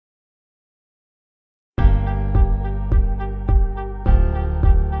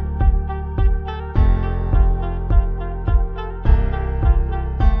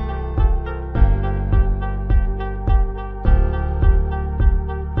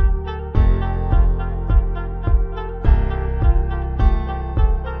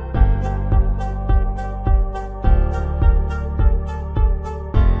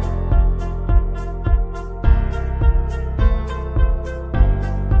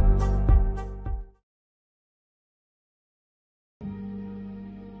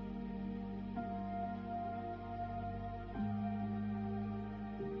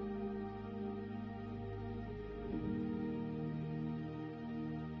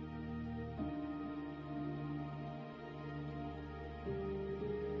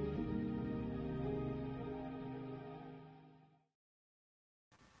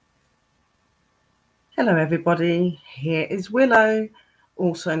Hello everybody, here is Willow,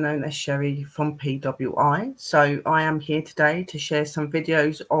 also known as Sherry from PWI. So I am here today to share some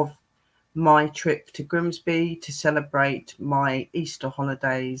videos of my trip to Grimsby to celebrate my Easter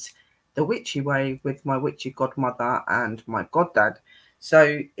holidays the witchy way with my witchy godmother and my goddad.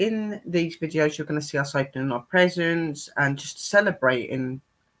 So in these videos you're going to see us opening our presents and just celebrating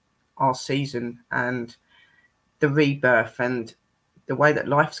our season and the rebirth and the way that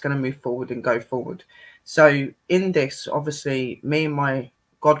life's going to move forward and go forward. So in this, obviously, me and my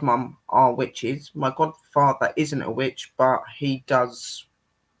godmum are witches. My godfather isn't a witch, but he does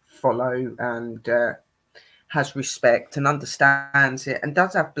follow and has respect and understands it and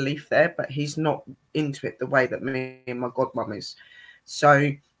does have belief there, but he's not into it the way that me and my godmum is.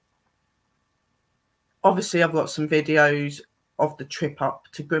 So obviously I've got some videos of the trip up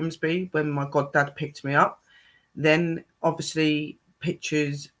to Grimsby when my goddad picked me up. Then obviously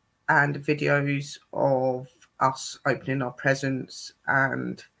pictures and videos of us opening our presents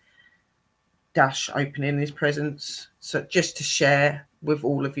and Dash opening his presents, so just to share with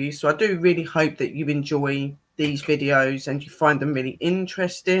all of you. So I do really hope that you enjoy these videos and you find them really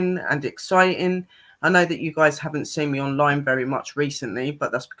interesting and exciting. I know that you guys haven't seen me online very much recently,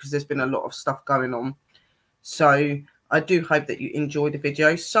 but that's because there's been a lot of stuff going on. So I do hope that you enjoy the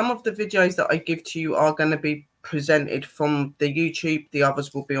videos. Some of the videos that I give to you are going to be presented from the YouTube. The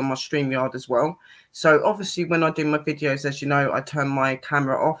others will be on my StreamYard as well. So obviously when I do my videos, as you know, I turn my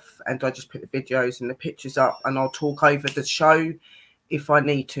camera off and I just put the videos and the pictures up and I'll talk over the show if I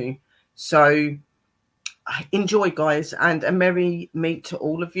need to. So enjoy, guys, and a merry meet to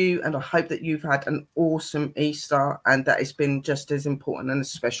all of you. And I hope that you've had an awesome Easter and that it's been just as important and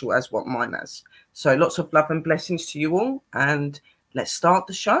as special as what mine has. So lots of love and blessings to you all, and let's start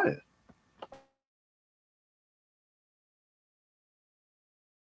the show.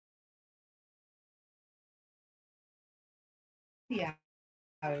 Yeah.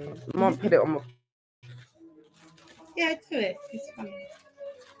 Might put it on my... Yeah, do it. It's fun.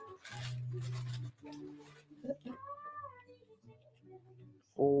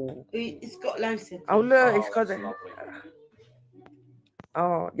 Oh, it's got loads of... Oh look, it's got it.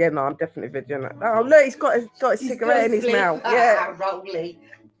 Oh yeah, no, I'm definitely videoing it. Oh look, he's got a cigarette in his mouth. Yeah, Rolly.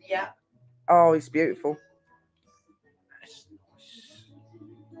 Yeah. Oh, he's beautiful.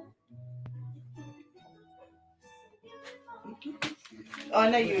 I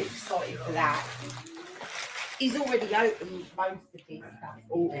know you're excited for that. He's already opened most of his stuff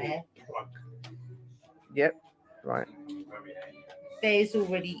in there. Yep. Right. He's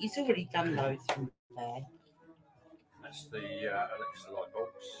already done loads from there. That's the Alexa light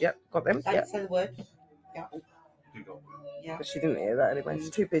bulbs. Yep, got them. Don't Yep. say the word. Yeah. You got them. Yeah. But she didn't hear that anyway. She's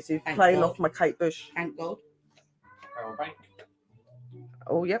too busy Thank playing God. off my Kate Bush. Thank God. Power bank.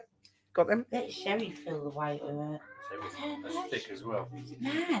 Oh, yep. Got them. Let Sherry feel the weight of it. That's thick as well. It's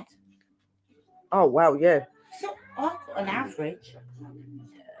mad. Oh, wow, yeah. So I've got an average.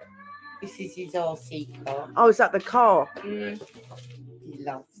 This is his RC car. Oh, is that the car? He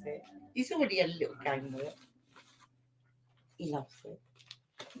loves it. He's already a little game with it. He loves it.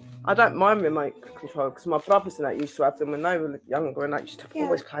 I don't mind remote control because my brothers and that used to have them when they were younger and I used to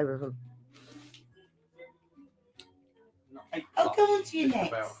always play with them. Oh, go on to your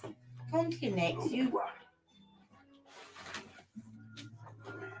next. Go on to your next. You.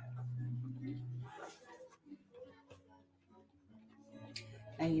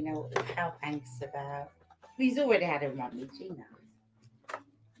 Now you know what the power bank's about. He's already had a rummage, he knows.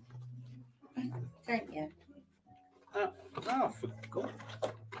 Don't you? Oh, I forgot.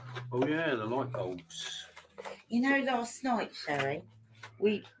 Oh yeah, the light bulbs. You know, last night, Sherry,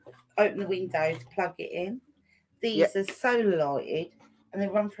 we opened the window to plug it in. These are solar lighted and they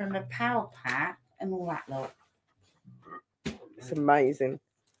run from a power pack and all that lot. It's amazing.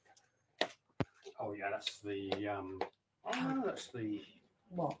 Oh yeah, that's the that's the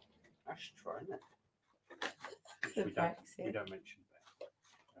what? Ashtray, isn't it? We don't mention that.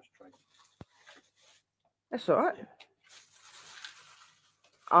 Ashtray. That's all right.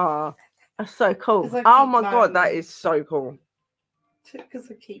 Ah, that's so cool. Oh my God, that is so cool. Because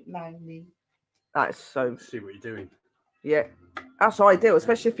I keep moaning. That's so... See what you're doing. Yeah, that's ideal,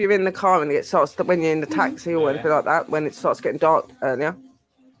 especially if you're in the car and it starts to, when you're in the taxi or anything like that, when it starts getting dark earlier.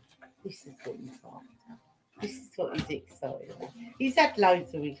 This is what he's after. This is what he's excited about. He's had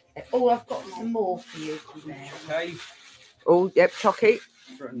loads of respect. Oh, I've got some more for you now. Okay. Oh, yep, chocky.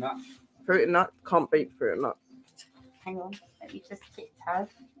 Fruit and nut. Fruit and nut. Can't beat fruit and nut. Hang on, let me just tiptoe.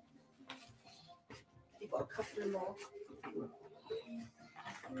 You've got a couple of more.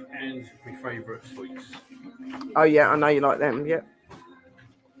 And my favourite sweets. Oh yeah, I know you like them. Yep.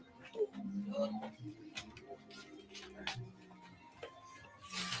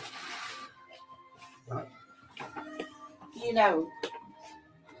 You know.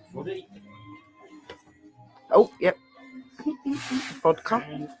 Body. Oh, yep. Vodka.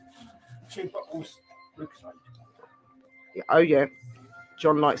 And 2 bottles Lucasade. Yeah, oh, yeah.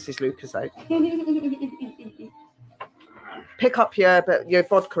 John likes his Lucasade. Pick up your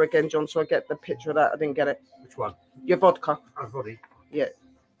vodka again, John, so I get the picture of that. I didn't get it. Which one? Your vodka. Oh, body. Yeah.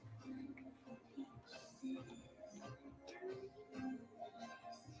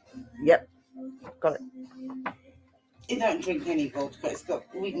 Yep. Got it. You don't drink any vodka. It's got,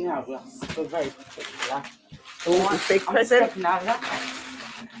 we know us. We're very particular. Oh, big present.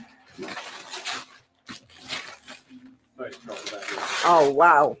 Oh,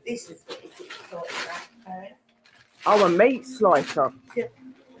 wow. This is what it's exciting about. Oh, a meat slicer. Yeah.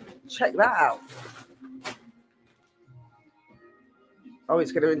 Check that out. Oh,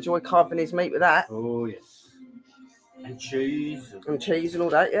 he's going to enjoy carving his meat with that. Oh, yes. And cheese. And cheese and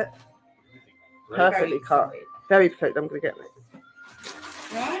all that, yeah. Very Perfectly cut. excited. Very perfect. I'm going to get it.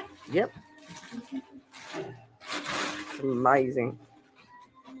 Right? Yep. It's amazing.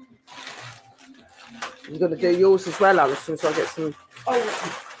 You're going to do yours as well, Alison, so I get some.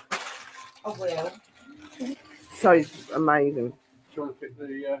 Oh, I will. So amazing. Do you want to pick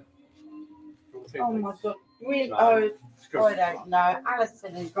the... Oh my God. Really? No. Oh, I don't know.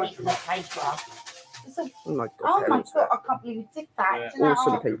 Alison is reading the paper. Oh my God. Oh my Perents. God, I can't believe you did that. Yeah. Do you know,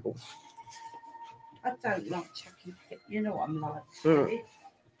 Awesome people. I don't like chucking it. You know what I'm like. Mm.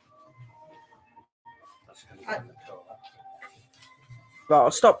 Right, I'll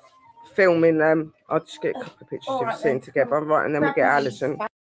stop filming. I'll just get a couple of pictures All of right, sitting then. together. Right, and then we get Grab these Alison.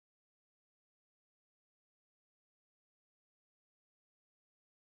 back.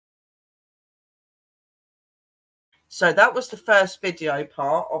 So that was the first video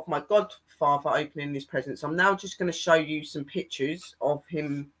part of my godfather opening his presents. I'm now just going to show you some pictures of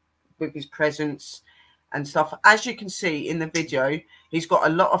him with his presents and stuff. As you can see in the video, he's got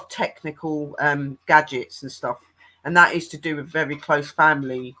a lot of technical gadgets and stuff. And that is to do with a very close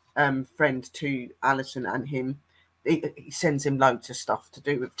family friend to Alison and him. He sends him loads of stuff to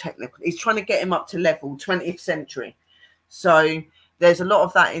do with technical. He's trying to get him up to level 20th century. So there's a lot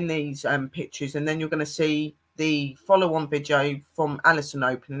of that in these pictures. And then you're going to see the follow-on video from Alison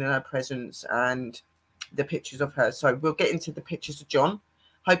opening her presents and the pictures of her. So we'll get into the pictures of John.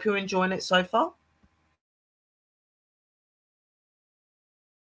 Hope you're enjoying it so far.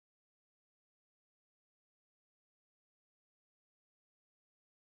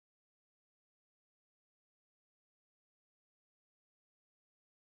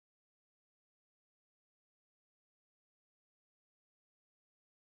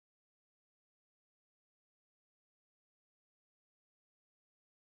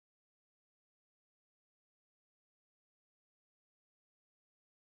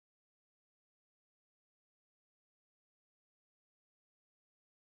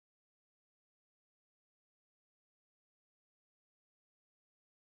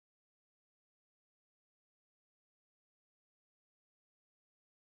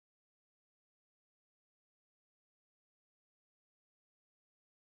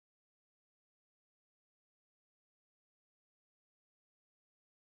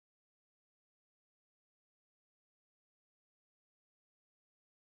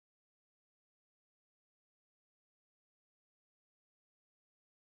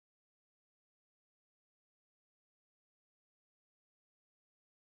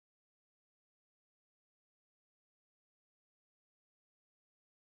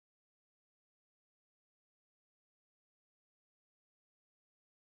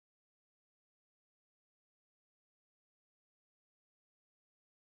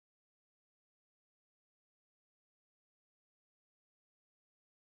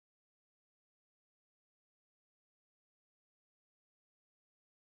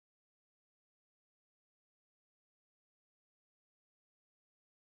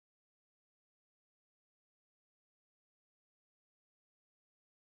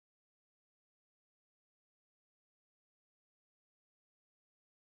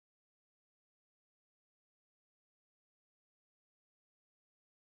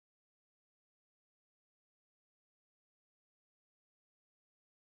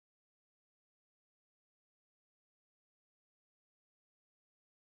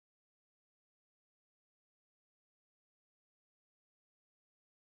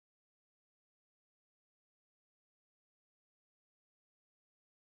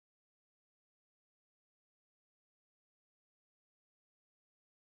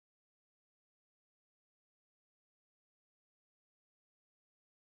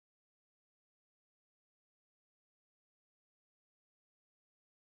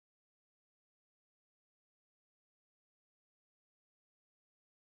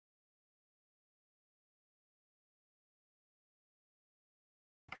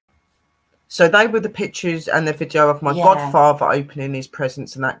 So they were the pictures and the video of my godfather opening his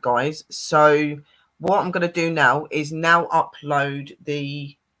presents and that, guys. So what I'm going to do now is upload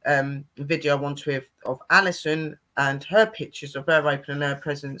the video I want to of Alison and her pictures of her opening her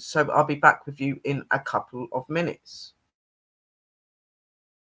presents. So I'll be back with you in a couple of minutes.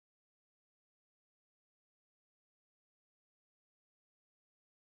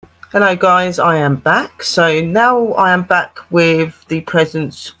 Hello guys, I am back. So now I am back with the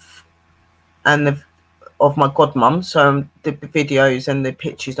presents and of my godmum. So the videos and the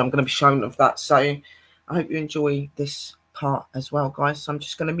pictures I'm going to be showing of that. So I hope you enjoy this part as well, guys. So I'm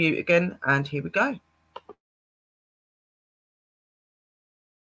just going to mute again, and here we go.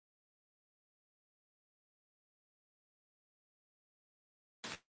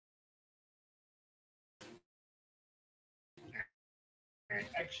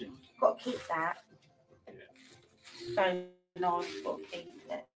 Action. Got to keep that. So nice, got to keep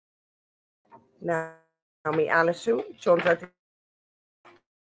it. Now me, Alison, John's had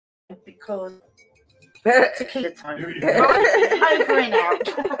because tequila time. Over and out.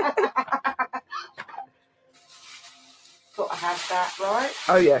 Got to have that, right?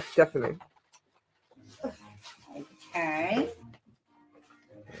 Oh yeah, definitely. Okay.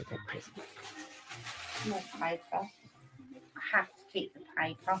 More paper. I have to keep the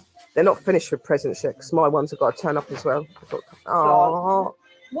paper. They're not finished with presents yet, because my ones have got to turn up as well. Oh.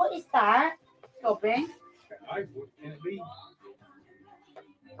 What is that, Bobby?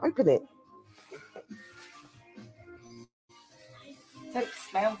 Open it. Don't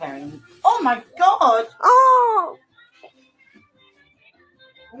smell very. Oh my god! Oh!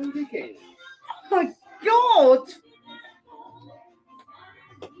 Oh my god!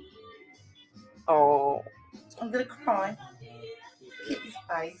 Oh. I'm gonna cry. Keep his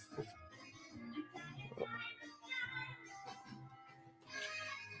face.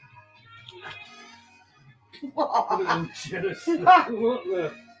 I'm jealous. What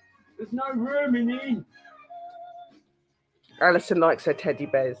the? There's no room in. Alison likes her teddy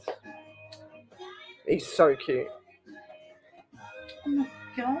bears. He's so cute. Oh my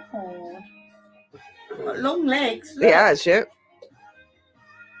god. Got long legs. Look. He has, yeah.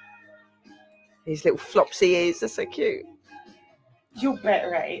 His little flopsy ears, they're so cute. You're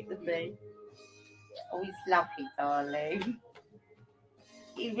better at it than me. Oh, he's lovely, darling.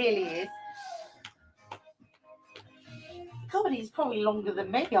 He really is. God, he's probably longer than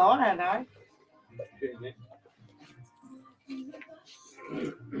me. I don't know.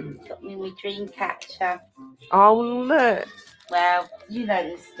 Got me my dream catcher. Oh, look. Well, you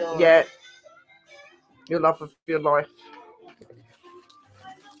know the story. Yeah. Your love of your life.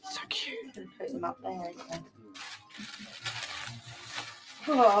 So cute. I'm going to put him up there.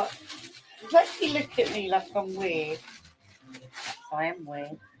 What? Don't you look at me like I'm weird. I am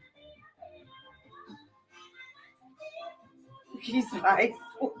weird. Look at his face.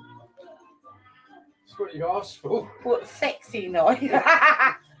 That's what you asked for. What sexy noise?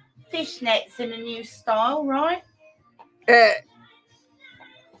 Fishnets in a new style, right? I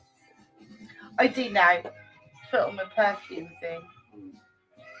do know. Put on my perfume thing.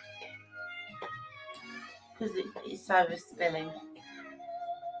 Because it's overspilling.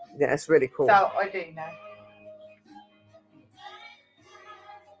 Yeah, it's really cool. So I do know.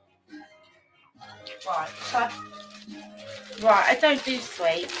 Right, so, right, I don't do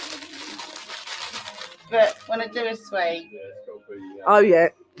sweets. But when I do a sweet, oh yeah,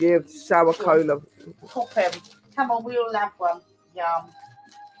 yeah, sour cola. Pop him. Come on, we all have one. Yum.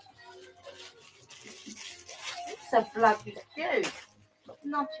 It's so bloody cute. Stop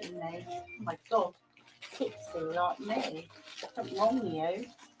nudging me. Oh my god. Tipsy like me. What's wrong with you?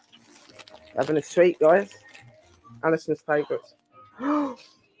 Having a treat, guys. Alison's favourites.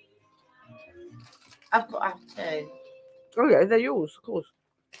 I've got to have two. Oh yeah, they're yours, of course.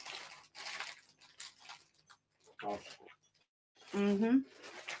 Mm-hmm.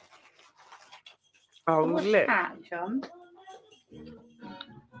 Oh, What's look. that, John?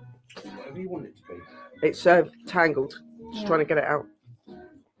 Whatever you want it to be. It's tangled. Just trying to get it out.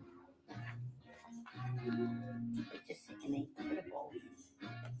 Just sitting in the bowl.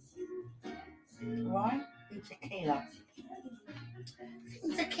 Right? And tequila.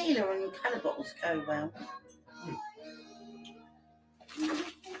 And tequila and colour bottles go well.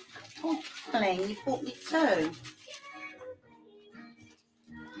 Oh, darling, you bought me two.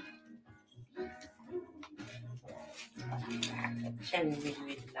 Cherry really,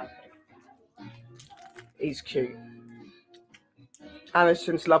 really lovely. He's cute.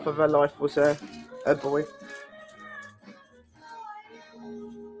 Alison's love of her life was her boy.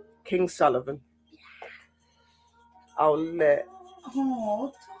 King Sullivan. Oh, look.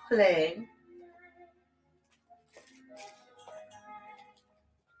 Oh, darling.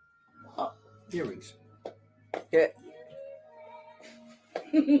 Earrings. Yeah.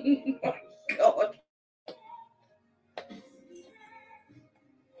 Oh, God.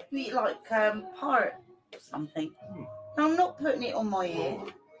 You like pirate or something. No, I'm not putting it on my ear.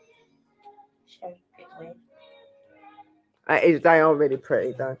 Show you a bit weird. They are really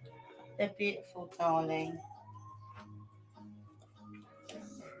pretty though. They're beautiful, darling.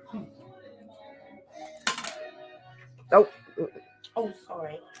 Oh. Oh,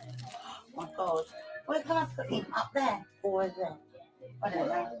 sorry. Oh, my God. Where can I put him? Up there or over there? I don't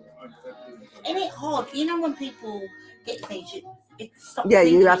know. Isn't it hard? You know when people get things, it stops Yeah,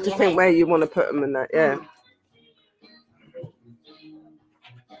 thinking you have in to your think head. where you want to put them and that. Yeah.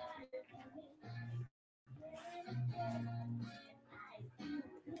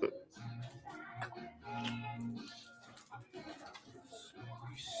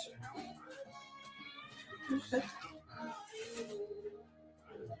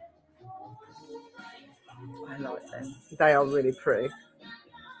 I like them. They are really pretty.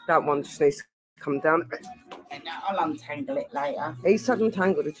 That one just needs to come down a bit. And I'll untangle it later. He's so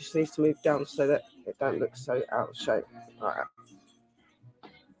entangled, it just needs to move down so that it don't look so out of shape. Right.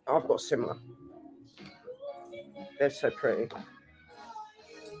 I've got similar. They're so pretty.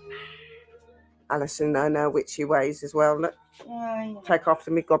 Alison, I know witchy ways as well. Look, Yeah. take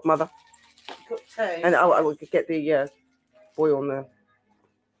after me, godmother. Got two. And I will get the boy on there.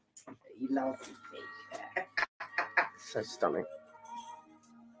 You love it. So stunning.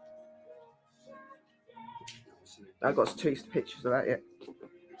 I've got two pictures of that yet.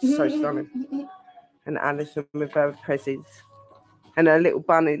 So stunning. And Alison with her prezzies. And her little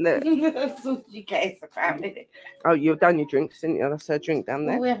bunny, look. That's all you get is a crap, isn't it? Oh, you've done your drinks, didn't you? That's her drink down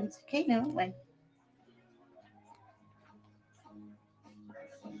there. Well, we haven't tequila, haven't we?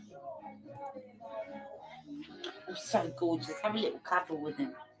 Oh, so gorgeous. Have a little cuddle with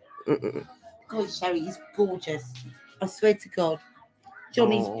him. God, Sherry, he's gorgeous. I swear to God.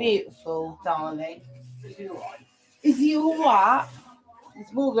 Johnny's beautiful, darling. Is he alright? Is he all right?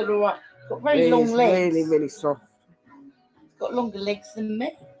 He's more than all right. Got very long He's legs. really, really soft. He's got longer legs than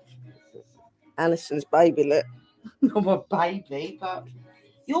me. Alison's baby, look. I'm a baby, but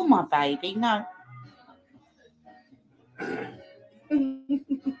you're my baby. No.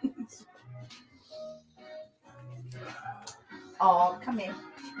 Oh, come here.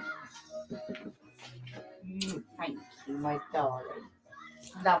 Thank you, my darling.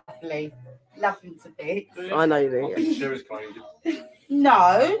 Lovely. Lovely to be. I know you I do. think Sherry's claimed it.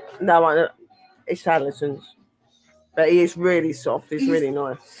 No. No, it's Alison's. But he is really soft. He's really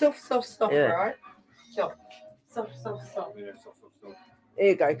nice. Soft, Yeah. right? Soft. Soft. Yeah, soft. Here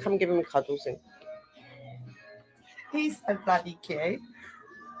you go. Come give him cuddles in. He's so bloody cute.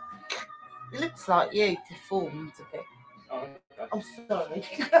 He looks like you, deformed a bit. Oh, okay. I'm sorry.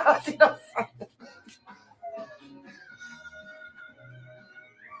 Did I say that?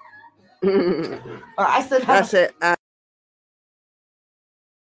 I said That's it.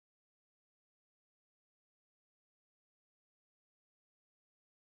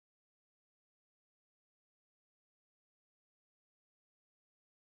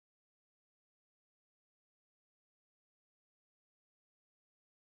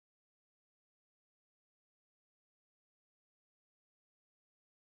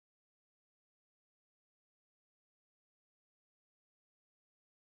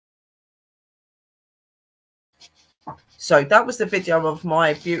 So that was the video of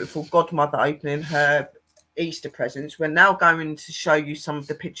my beautiful godmother opening her Easter presents. We're now going to show you some of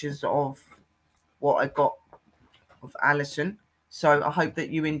the pictures of what I got of Alison. So I hope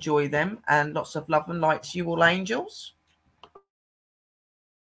that you enjoy them, and lots of love and light to you all, angels.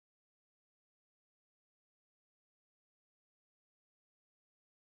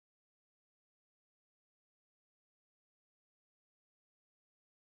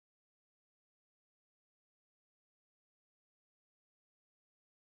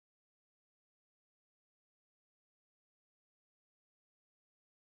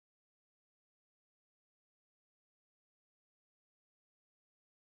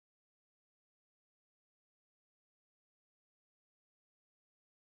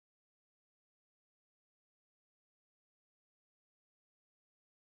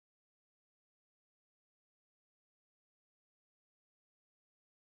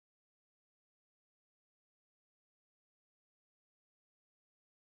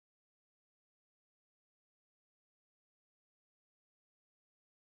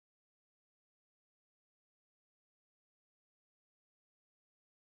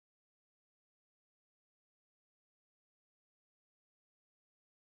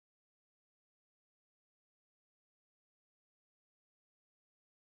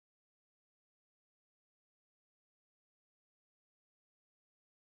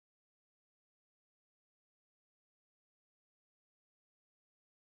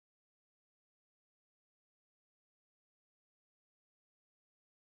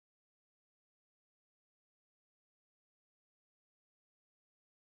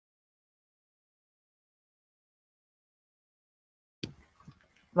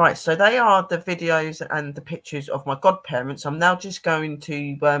 Right, so they are the videos and the pictures of my godparents. I'm now just going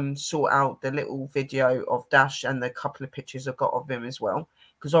to sort out the little video of Dash and the couple of pictures I've got of him as well,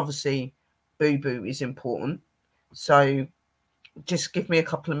 because obviously Boo Boo is important. So just give me a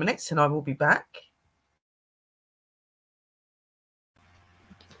couple of minutes and I will be back.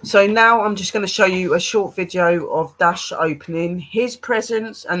 So now I'm just going to show you a short video of Dash opening his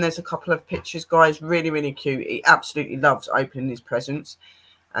presents, and there's a couple of pictures, guys. Really, really cute. He absolutely loves opening his presents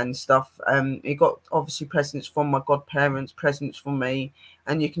and stuff. He got obviously presents from my godparents, presents from me,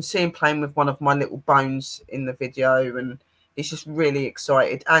 and you can see him playing with one of my little bones in the video, and he's just really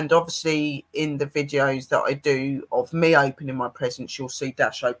excited. And obviously in the videos that I do of me opening my presents, you'll see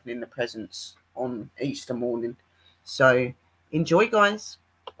Dash opening the presents on Easter morning. So enjoy, guys.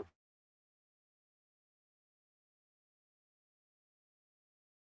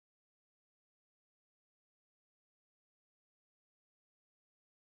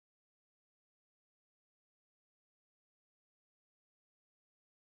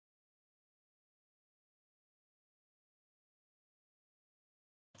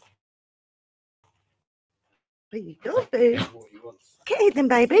 There you go, babe. Get it then,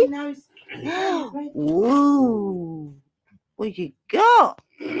 baby. Ooh, what you got?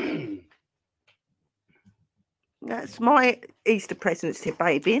 That's my Easter presents to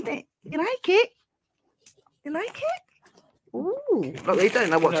baby, isn't it? You like it? You like it? Ooh, look, he don't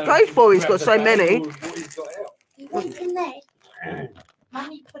know what to go for. He's got so many.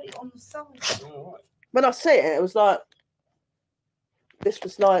 Mummy put it on the side. When I see it, it was like, this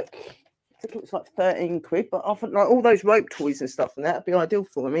was like, I think it was like 13 quid, but I think like all those rope toys and stuff, and that'd be ideal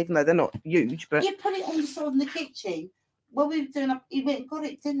for them, even though they're not huge. But you put it on the side in the kitchen. Well, we were doing up, he went and got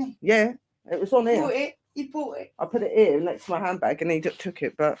it, didn't he? Yeah, it was on here. He bought it. I put it here next to my handbag, and he just took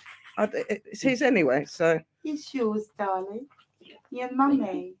it, but it's his anyway, so. It's yours, darling. Your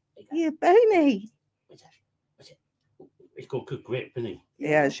mummy. Yeah, Boney. He's got good grip, isn't he?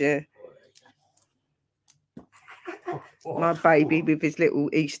 He has, yeah. My baby with his little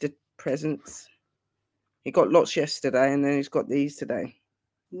Easter presents. He got lots yesterday, and then he's got these today.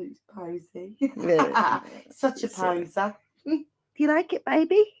 It's posy. Yeah. Such a poser. Do you like it,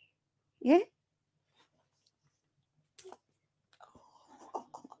 baby? Yeah.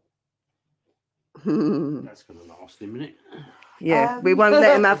 That's going to last him, isn't it? Yeah, we won't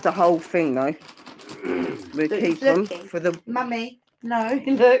let him have the whole thing though. We'll keep him for the. Mummy, no,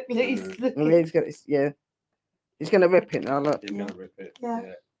 look, he's looking. Well, he's got, yeah, he's going to rip it now. Look. He's going to rip it. Yeah.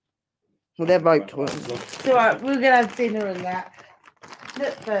 Well, they're rope toys. It's all right. We're gonna have dinner and that.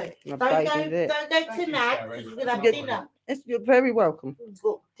 Look, Boo. Don't go too mad. We're gonna have dinner. You're very welcome. We've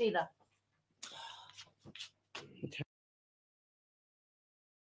got dinner.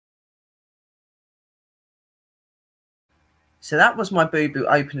 So that was my Boo Boo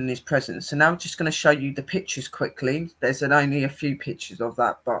opening his presents. So now I'm just going to show you the pictures quickly. There's only a few pictures of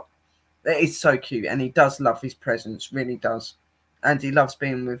that, but it is so cute, and he does love his presents, really does. And he loves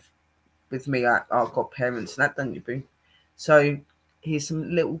being with me at our godparents and that, don't you, Boo? So here's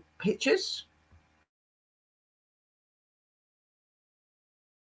some little pictures.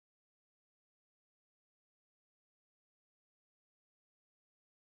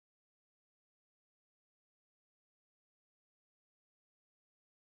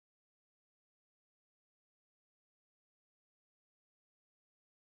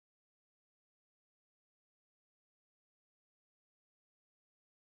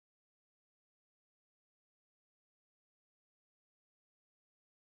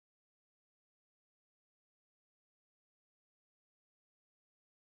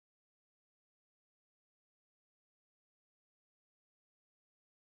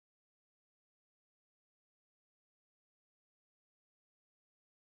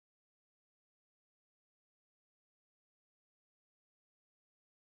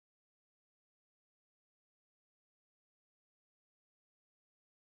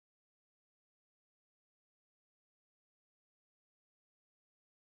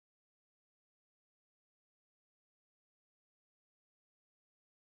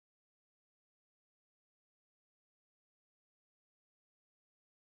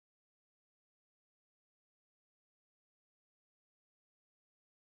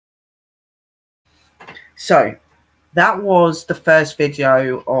 So that was the first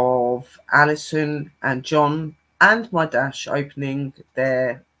video of Alison and John and my Dash opening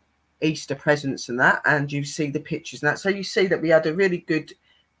their Easter presents and that, and you see the pictures and that. So you see that we had a really good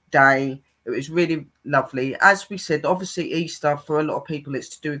day. It was really lovely. As we said, obviously Easter for a lot of people, it's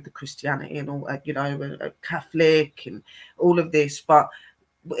to do with the Christianity and all, you know, Catholic and all of this. But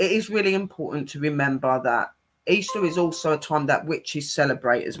it is really important to remember that Easter is also a time that witches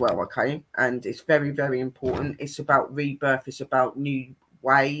celebrate as well, okay? And it's very, very important. It's about rebirth. It's about new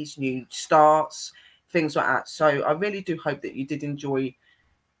ways, new starts, things like that. So I really do hope that you did enjoy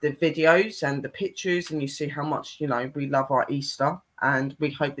the videos and the pictures, and you see how much, you know, we love our Easter. And we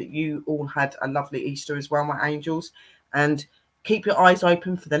hope that you all had a lovely Easter as well, my angels. And keep your eyes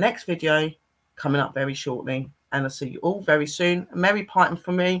open for the next video coming up very shortly. And I'll see you all very soon. Merry Python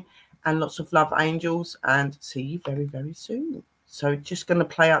from me, and lots of love, angels, and see you very, very soon. So just going to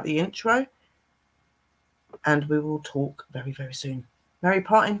play out the intro, and we will talk very, very soon. Merry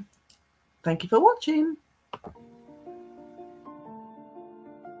Python. Thank you for watching.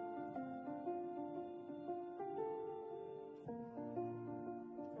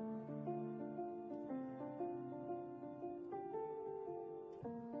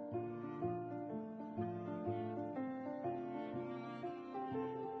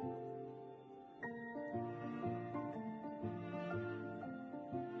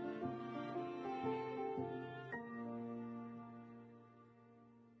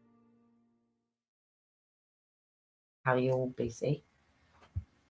 Are you all busy?